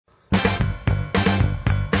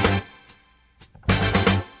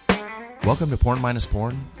Welcome to Porn Minus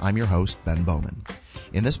Porn. I'm your host, Ben Bowman.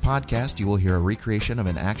 In this podcast, you will hear a recreation of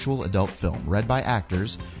an actual adult film read by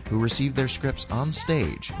actors who received their scripts on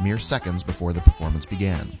stage mere seconds before the performance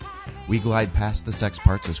began. We glide past the sex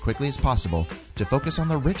parts as quickly as possible to focus on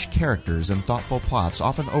the rich characters and thoughtful plots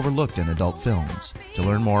often overlooked in adult films. To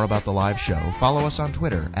learn more about the live show, follow us on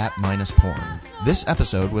Twitter @MinusPorn. This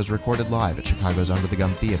episode was recorded live at Chicago's Under the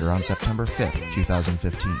Gun Theater on September 5th,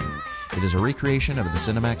 2015. It is a recreation of the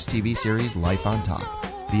Cinemax TV series Life on Top.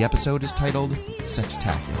 The episode is titled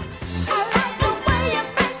Sextacular.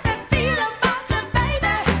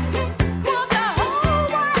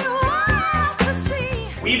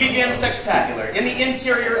 We begin Sextacular in the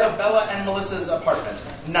interior of Bella and Melissa's apartment.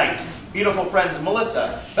 Night. Beautiful friends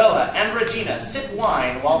Melissa, Bella, and Regina sip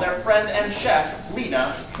wine while their friend and chef,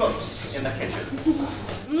 Lena, cooks in the kitchen.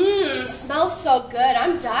 Smells so good.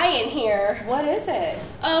 I'm dying here. What is it?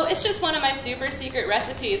 Oh, it's just one of my super secret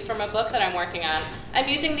recipes from a book that I'm working on. I'm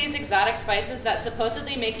using these exotic spices that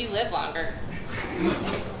supposedly make you live longer.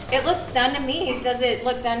 It looks done to me. Does it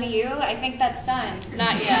look done to you? I think that's done.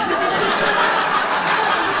 Not yet.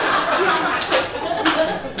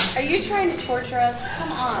 Are you trying to torture us?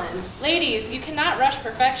 Come on. Ladies, you cannot rush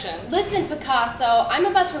perfection. Listen, Picasso, I'm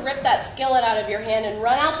about to rip that skillet out of your hand and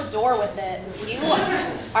run out the door with it. You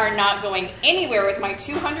are not going anywhere with my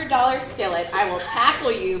 $200 skillet. I will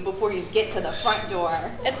tackle you before you get to the front door.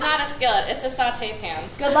 It's not a skillet, it's a saute pan.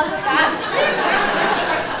 Good luck with that.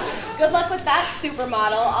 Good luck with that,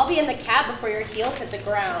 supermodel. I'll be in the cab before your heels hit the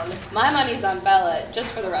ground. My money's on Bella,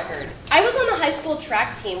 just for the record. I was on the high school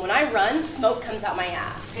track team. When I run, smoke comes out my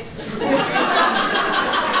ass.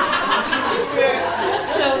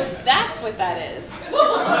 So that's what that is.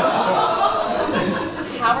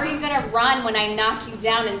 How are you going to run when I knock you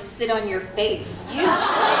down and sit on your face?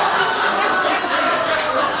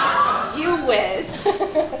 You wish.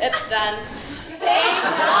 It's done. Thank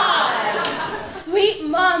God. Sweet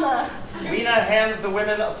mama. Lena hands the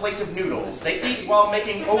women a plate of noodles. They eat while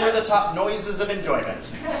making over-the-top noises of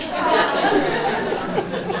enjoyment.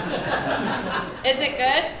 Is it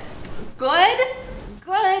good? Good?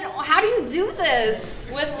 Good. How do you do this?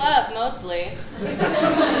 With love, mostly.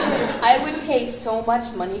 I would pay so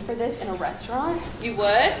much money for this in a restaurant. You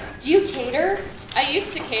would? Do you cater? I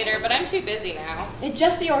used to cater, but I'm too busy now. It'd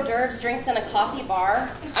just be hors d'oeuvres, drinks, and a coffee bar.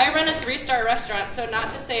 I run a 3-star restaurant, so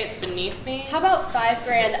not to say it's beneath me. How about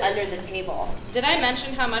 $5,000 under the table? Did I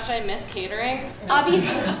mention how much I miss catering?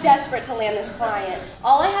 Obviously desperate to land this client.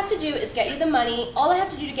 All I have to do is get you the money. All I have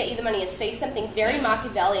to do to get you the money is say something very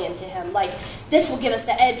Machiavellian to him, like, this will give us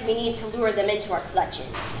the edge we need to lure them into our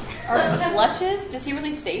clutches. Our clutches? Does he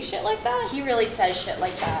really say shit like that? He really says shit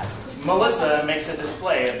like that. Melissa makes a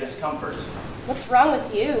display of discomfort. What's wrong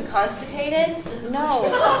with you? Constipated? No.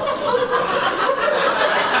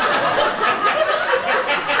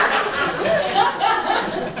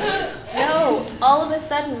 No. All of a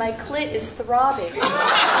sudden, my clit is throbbing.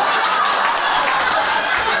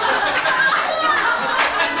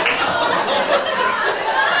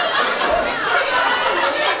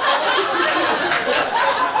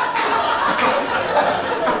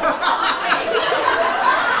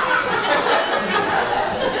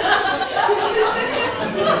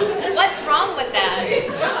 What's wrong with that?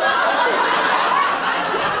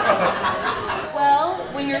 Well,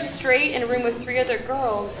 when you're straight in a room with 3 other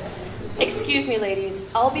girls... Excuse me, ladies.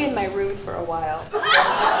 I'll be in my room for a while.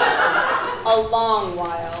 A long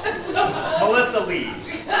while. Melissa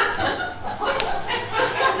leaves.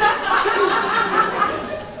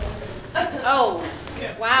 Oh,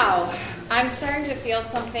 wow. I'm starting to feel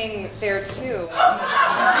something there, too.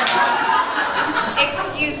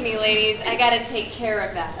 Excuse me, ladies. I gotta take care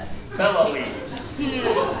of that. Bella leaves.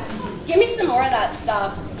 Give me some more of that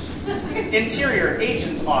stuff. Interior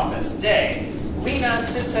agent's office. Day. Lena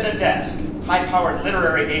sits at a desk. High-powered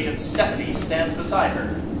literary agent Stephanie stands beside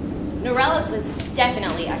her. Norella's was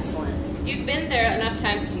definitely excellent. You've been there enough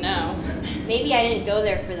times to know. Maybe I didn't go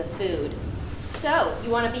there for the food. So, you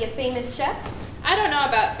want to be a famous chef? I don't know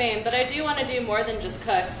about fame, but I do want to do more than just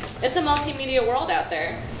cook. It's a multimedia world out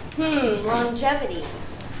there. Longevity.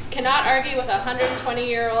 Cannot argue with a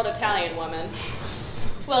 120-year-old Italian woman.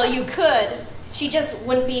 Well, you could. She just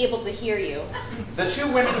wouldn't be able to hear you. The 2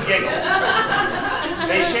 women giggle.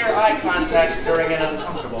 They share eye contact during an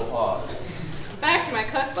uncomfortable pause. Back to my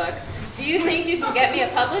cookbook. Do you think you can get me a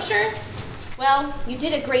publisher? Well, you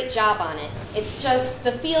did a great job on it. It's just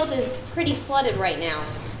the field is pretty flooded right now.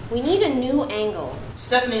 We need a new angle.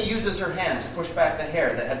 Stephanie uses her hand to push back the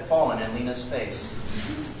hair that had fallen in Lena's face.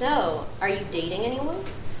 So, are you dating anyone?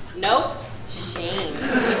 Nope. Shame.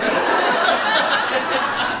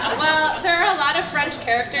 Well, there are a lot of French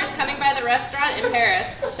characters coming by the restaurant in Paris.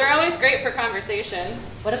 They're always great for conversation.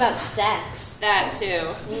 What about sex? That,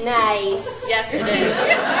 too. Nice. Yes, it is.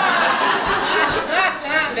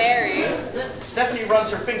 Very. Stephanie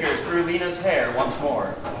runs her fingers through Lena's hair once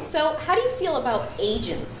more. So, how do you feel about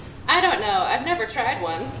agents? I don't know. I've never tried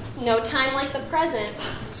one. No time like the present.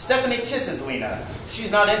 Stephanie kisses Lena. She's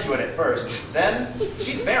not into it at first. Then,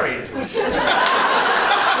 she's very into it.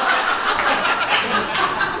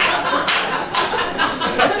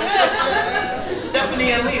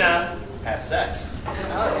 Stephanie and Lena have sex.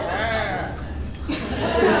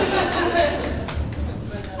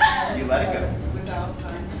 You let it go.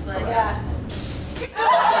 Yeah.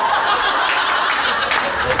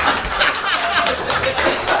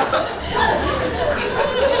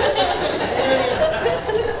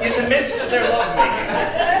 In the midst of their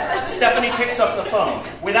lovemaking, Stephanie picks up the phone.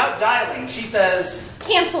 Without dialing, she says,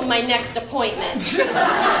 Cancel my next appointment.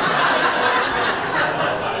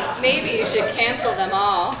 Maybe you should cancel them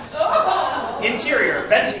all. Interior,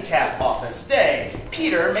 Venticap office, day.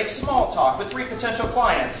 Peter makes small talk with 3 potential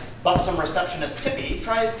clients. Buxom receptionist Tippy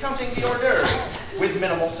tries counting the hors d'oeuvres with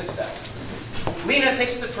minimal success. Lena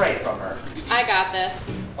takes the tray from her. I got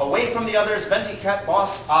this. Away from the others, Venticap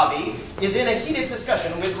boss Avi is in a heated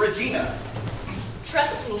discussion with Regina.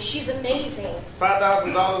 Trust me, she's amazing.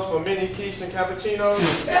 $5,000 for mini quiche and cappuccinos?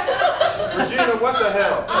 Regina, what the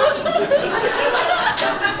hell?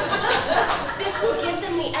 This will give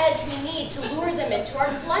them the edge we need to lure them into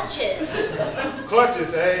our clutches.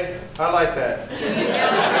 Clutches, eh? I like that.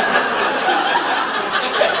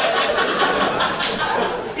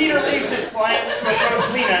 Peter leaves his clients to approach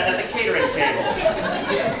Lena at the catering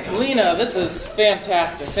table. Lena, this is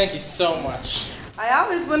fantastic. Thank you so much. I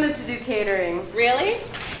always wanted to do catering. Really?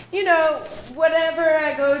 You know, whenever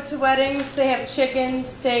I go to weddings, they have chicken,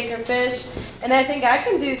 steak, or fish, and I think I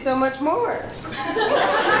can do so much more.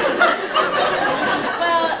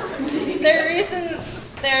 Well, the reason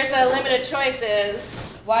there's a limited choice is...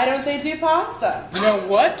 Why don't they do pasta? You know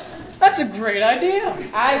what? That's a great idea.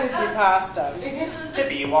 I would do pasta.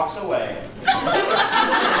 Tippy walks away.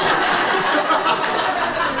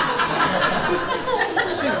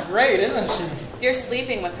 She's great, isn't she? You're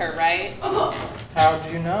sleeping with her, right? How'd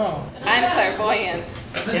you know? I'm clairvoyant.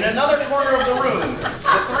 In another corner of the room,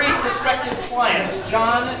 the 3 prospective clients,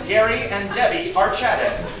 John, Gary, and Debbie, are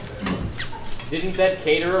chatting. Didn't that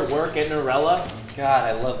caterer work at Norella? God,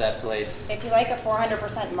 I love that place. If you like a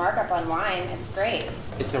 400% markup on wine, it's great.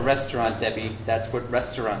 It's a restaurant, Debbie. That's what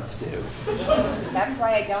restaurants do. That's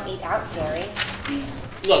why I don't eat out, Gary.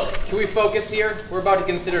 Look, can we focus here? We're about to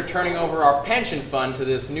consider turning over our pension fund to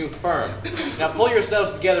this new firm. Now pull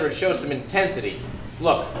yourselves together and show some intensity.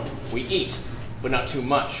 Look, we eat, but not too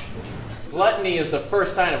much. Gluttony is the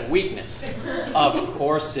first sign of weakness. Of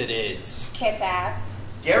course it is. Kiss ass.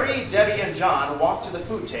 Gary, Debbie, and John walk to the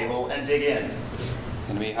food table and dig in. It's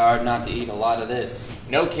going to be hard not to eat a lot of this.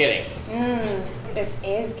 No kidding. This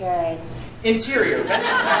is good. Interior,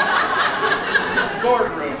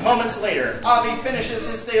 boardroom. Moments later, Avi finishes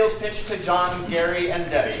his sales pitch to John, Gary, and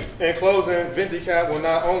Debbie. In closing, Venticap will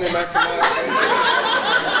not only maximize,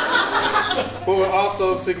 but will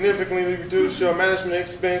also significantly reduce your management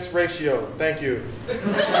expense ratio. Thank you.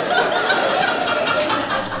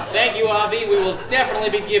 Thank you, Avi. We will definitely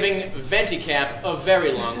be giving Venticap a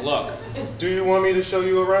very long look. Do you want me to show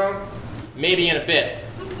you around? Maybe in a bit.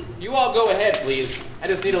 You all go ahead, please. I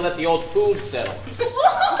just need to let the old food settle.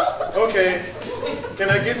 Okay. Can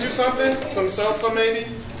I get you something? Some salsa, maybe?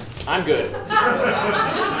 I'm good.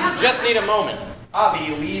 Just need a moment.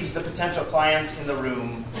 Avi leaves the potential clients in the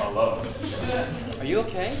room alone. Are you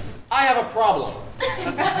okay? I have a problem.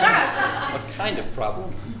 What kind of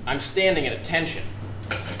problem? I'm standing at attention.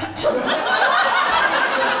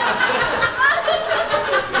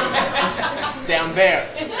 Down there.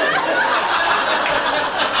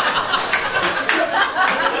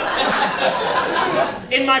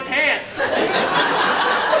 In my pants.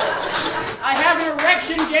 I have an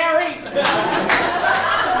erection, Gary.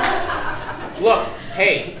 Look,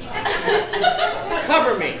 hey.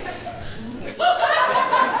 Cover me.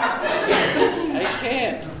 I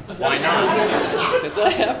can't. Why not? Because I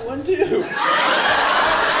have one too.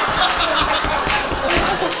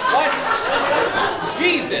 What?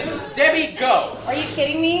 Jesus. Debbie, go. Are you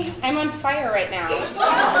kidding me? I'm on fire right now.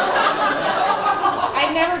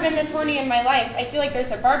 I've never been this horny in my life. I feel like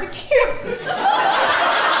there's a barbecue.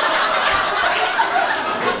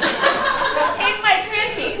 In my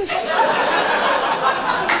panties.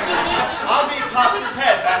 Avi pops his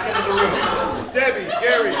head back into the room. Debbie,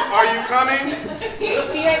 Gary, are you coming?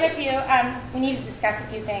 Be right with you. We need to discuss a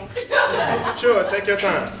few things. Sure, take your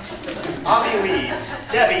time. Avi leaves.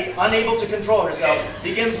 Debbie, unable to control herself,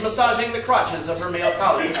 begins massaging the crotches of her male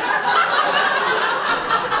colleagues.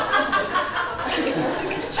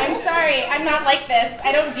 I'm sorry, I'm not like this.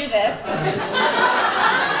 I don't do this.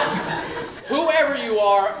 Whoever you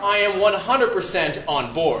are, I am 100%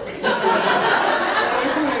 on board.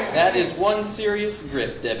 That is one serious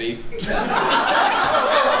grip, Debbie.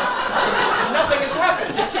 Nothing has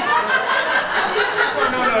happened. Just kidding.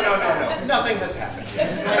 No. Nothing has happened.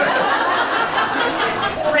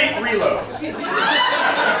 Reload.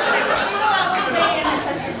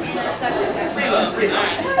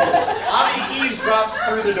 Avi eavesdrops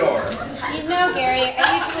through the door. You know, Gary, I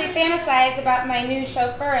usually fantasize about my new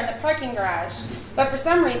chauffeur in the parking garage, but for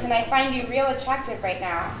some reason I find you real attractive right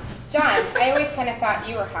now. John, I always kind of thought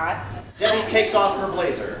you were hot. Debbie takes off her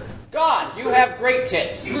blazer. God, you have great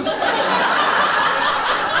tits.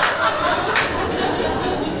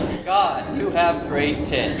 God, you have great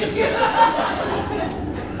tits.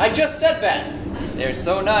 I just said that. They're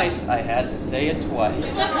so nice, I had to say it twice.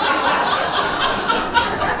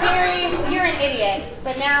 Gary, you're an idiot,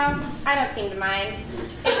 but now I don't seem to mind.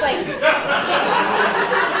 It's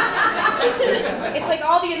like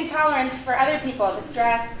all the intolerance for other people, the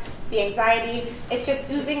stress, the anxiety, it's just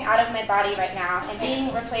oozing out of my body right now and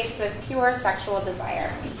being replaced with pure sexual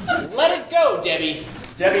desire. Let it go, Debbie.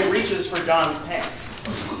 Debbie reaches for John's pants.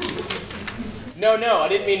 No, I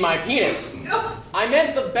didn't mean my penis. I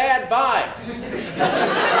meant the bad vibes.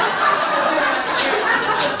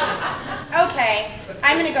 Okay,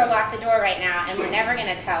 I'm gonna go lock the door right now, and we're never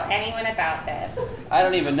gonna tell anyone about this. I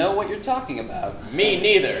don't even know what you're talking about. Me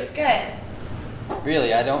neither. Good.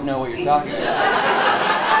 Really, I don't know what you're talking about.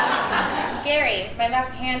 Gary, my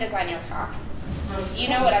left hand is on your cock. You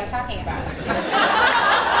know what I'm talking about.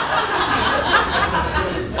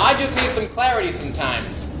 I just need some clarity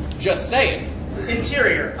sometimes. Just saying.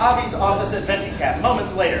 Interior, Avi's office at Venticap,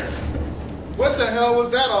 moments later. What the hell was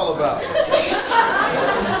that all about?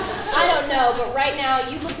 I don't know, but right now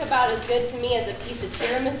you look about as good to me as a piece of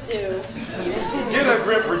tiramisu. Get a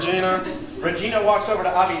grip, Regina. Regina walks over to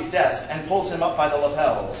Avi's desk and pulls him up by the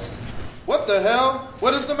lapels. What the hell?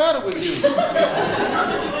 What is the matter with you?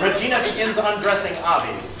 Regina begins undressing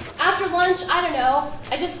Avi. After lunch, I don't know,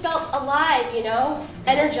 I just felt alive,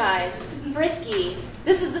 energized, frisky.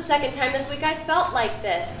 This is the second time this week I felt like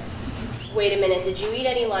this. Wait a minute, did you eat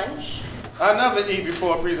any lunch? I never eat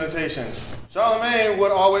before a presentation. Charlemagne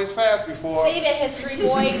would always fast before. Save it, history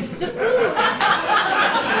boy. The food.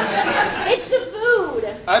 It's the food.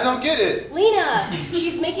 I don't get it. Lena,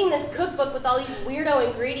 she's making this cookbook with all these weirdo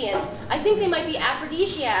ingredients. I think they might be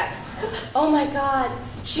aphrodisiacs. Oh my God.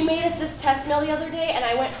 She made us this test meal the other day, and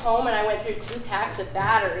I went home and I went through 2 packs of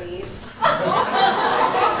batteries.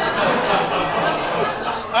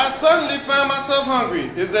 I suddenly found myself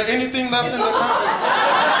hungry. Is there anything left in the conference?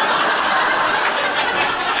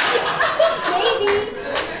 Maybe.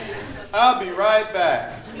 I'll be right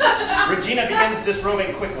back. Regina begins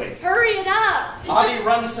disrobing quickly. Hurry it up. Avi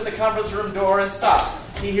runs to the conference room door and stops.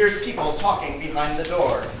 He hears people talking behind the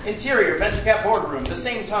door. Interior, Venticap boardroom, the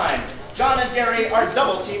same time. John and Gary are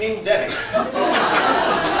double-teaming Debbie.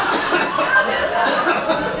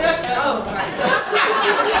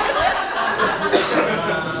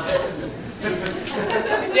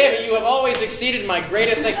 Debbie, you have always exceeded my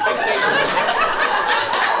greatest expectations.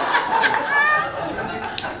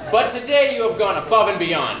 But today you have gone above and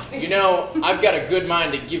beyond. I've got a good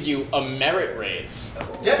mind to give you a merit raise.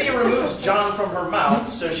 Debbie removes John from her mouth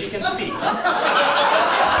so she can speak.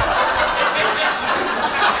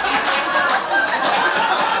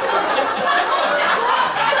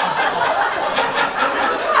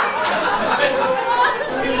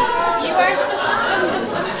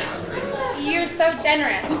 You're so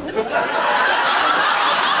generous.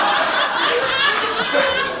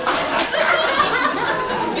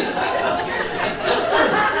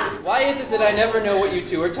 Why is it that I never know what you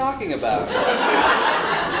two are talking about?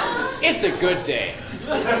 It's a good day.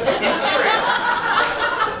 Interior.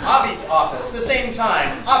 Avi's office, the same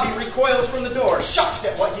time. Avi recoils from the door, shocked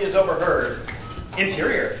at what he has overheard.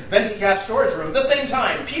 Interior. Venticap storage room, the same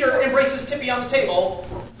time. Peter embraces Tippy on the table.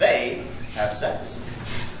 They have sex.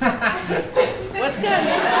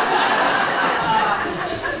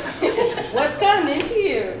 What's gotten into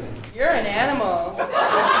you? You're an animal.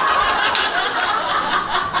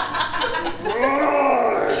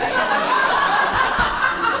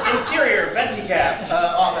 Interior, Venticap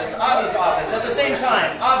office, Avi's office. At the same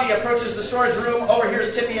time, Avi approaches the storage room,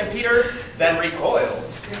 overhears Tippy and Peter, then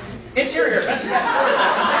recoils. Interior, Venticap storage room.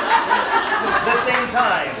 the same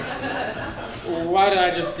time. Why did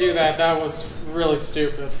I just do that? That was really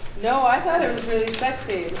stupid. No, I thought it was really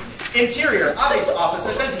sexy. Interior, Avi's office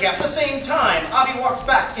at Ventigap, the same time. Avi walks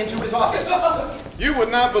back into his office. You would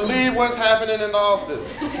not believe what's happening in the office.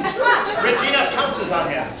 Regina pounces on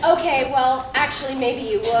him. Okay, well, actually, maybe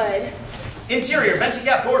you would. Interior,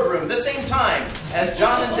 Ventigap boardroom, the same time. As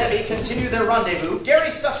John and Debbie continue their rendezvous,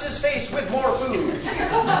 Gary stuffs his face with more food.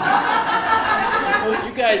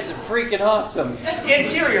 You guys are freaking awesome.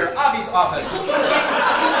 Interior, Avi's office, the same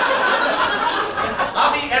time.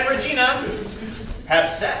 Avi and Regina have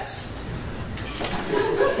sex.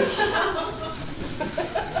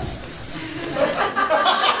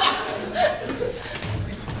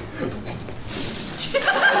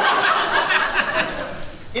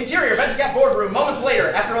 Interior, Ventigap boardroom, moments later,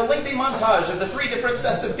 after a lengthy montage of the 3 different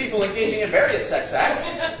sets of people engaging in various sex acts,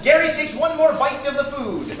 Gary takes one more bite of the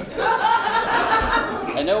food.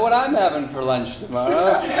 I know what I'm having for lunch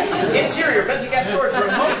tomorrow. Interior, Ventigap storage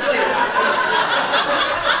room, moments later.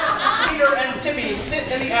 Peter and Tippy sit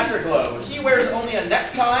in the afterglow. He wears only a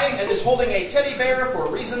necktie and is holding a teddy bear for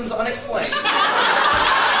reasons unexplained.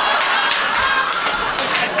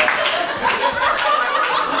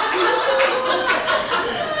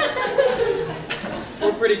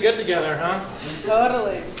 We're pretty good together, huh?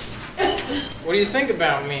 Totally. What do you think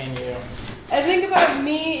about me and you? I think about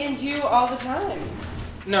me and you all the time.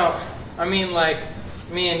 No, I mean like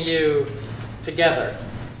me and you together.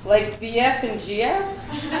 Like BF and GF?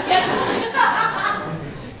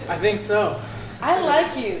 I think so. I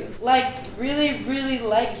like you. Like, really, really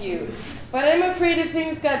like you. But I'm afraid if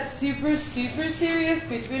things got super, super serious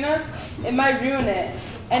between us, it might ruin it.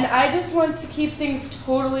 And I just want to keep things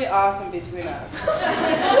totally awesome between us.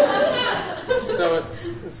 So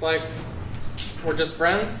it's like we're just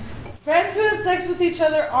friends? Friends who have sex with each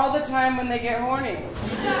other all the time when they get horny.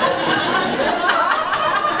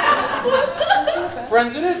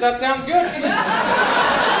 Friends it is, that sounds good.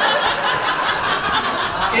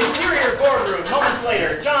 Interior boardroom, moments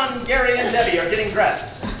later, John, Gary, and Debbie are getting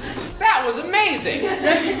dressed. That was amazing.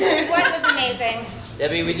 What was amazing?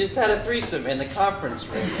 Debbie, we just had a threesome in the conference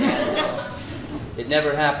room. It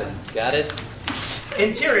never happened. Got it?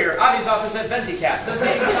 Interior, Avi's office at Venticap, the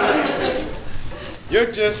same time. You're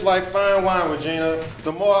just like fine wine, Regina.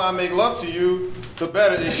 The more I make love to you, the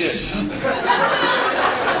better it gets.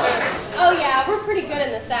 Oh yeah, we're pretty good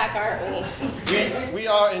in the sack, aren't we? We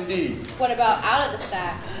are indeed. What about out of the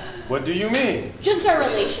sack? What do you mean? Just our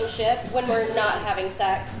relationship when we're not having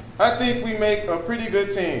sex. I think we make a pretty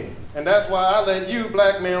good team. And that's why I let you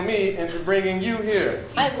blackmail me into bringing you here.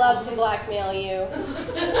 I'd love to blackmail you.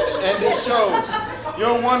 And it shows.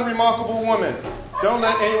 You're one remarkable woman. Don't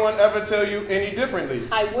let anyone ever tell you any differently.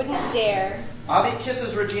 I wouldn't dare. Avi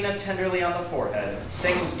kisses Regina tenderly on the forehead.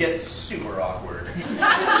 Things get super awkward.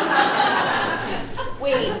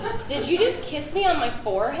 Wait, did you just kiss me on my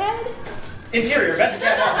forehead? Interior,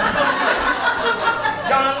 Venticap office.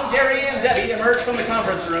 John, Gary, and Debbie emerge from the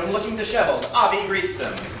conference room looking disheveled. Avi greets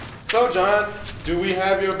them. So, John, do we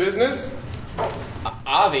have your business?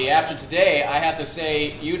 Avi, after today, I have to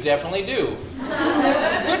say you definitely do.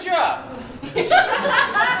 Good job.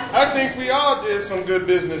 I think we all did some good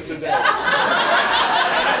business today.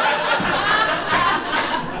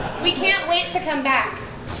 We can't wait to come back.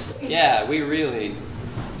 Yeah, we really...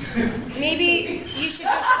 Maybe you should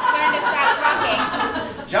just learn to stop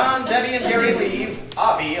talking. John, Debbie, and Gary leave.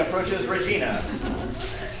 Avi approaches Regina.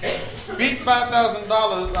 Beat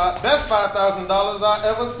 $5,000, best $5,000 I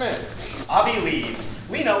ever spent. Avi leaves.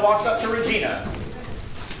 Lena walks up to Regina.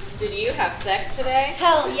 Did you have sex today?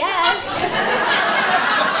 Hell yes.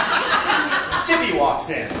 Tippy walks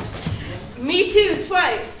in. Me too,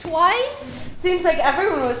 twice. Twice? Seems like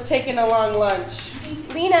everyone was taking a long lunch.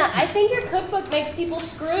 Lena, I think your cookbook makes people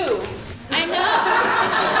screw. I know.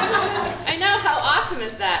 How awesome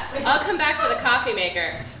is that? I'll come back for the coffee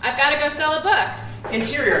maker. I've got to go sell a book.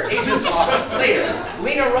 Interior, agent's office later.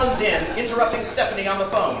 Lena runs in, interrupting Stephanie on the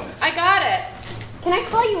phone. I got it. Can I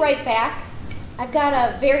call you right back? I've got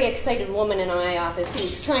a very excited woman in my office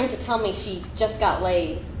who's trying to tell me she just got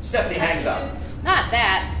laid. Stephanie hangs up. Not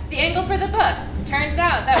that. The angle for the book. Turns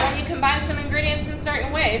out that when you combine some ingredients in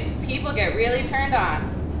certain ways, people get really turned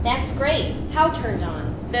on. That's great. How turned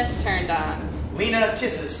on? This turned on. Lena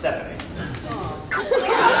kisses Stephanie.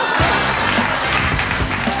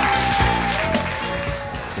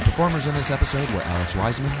 The performers in this episode were Alex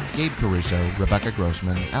Wiseman, Gabe Caruso, Rebecca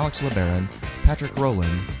Grossman, Alex LeBaron, Patrick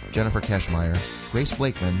Rowland, Jennifer Keschmeyer, Grace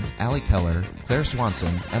Blakeman, Allie Keller, Claire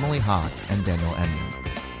Swanson, Emily Hott, and Daniel Enion.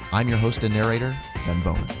 I'm your host and narrator, Ben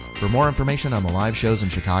Bowman. For more information on the live shows in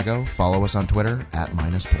Chicago, follow us on Twitter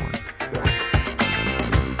 @minusporn.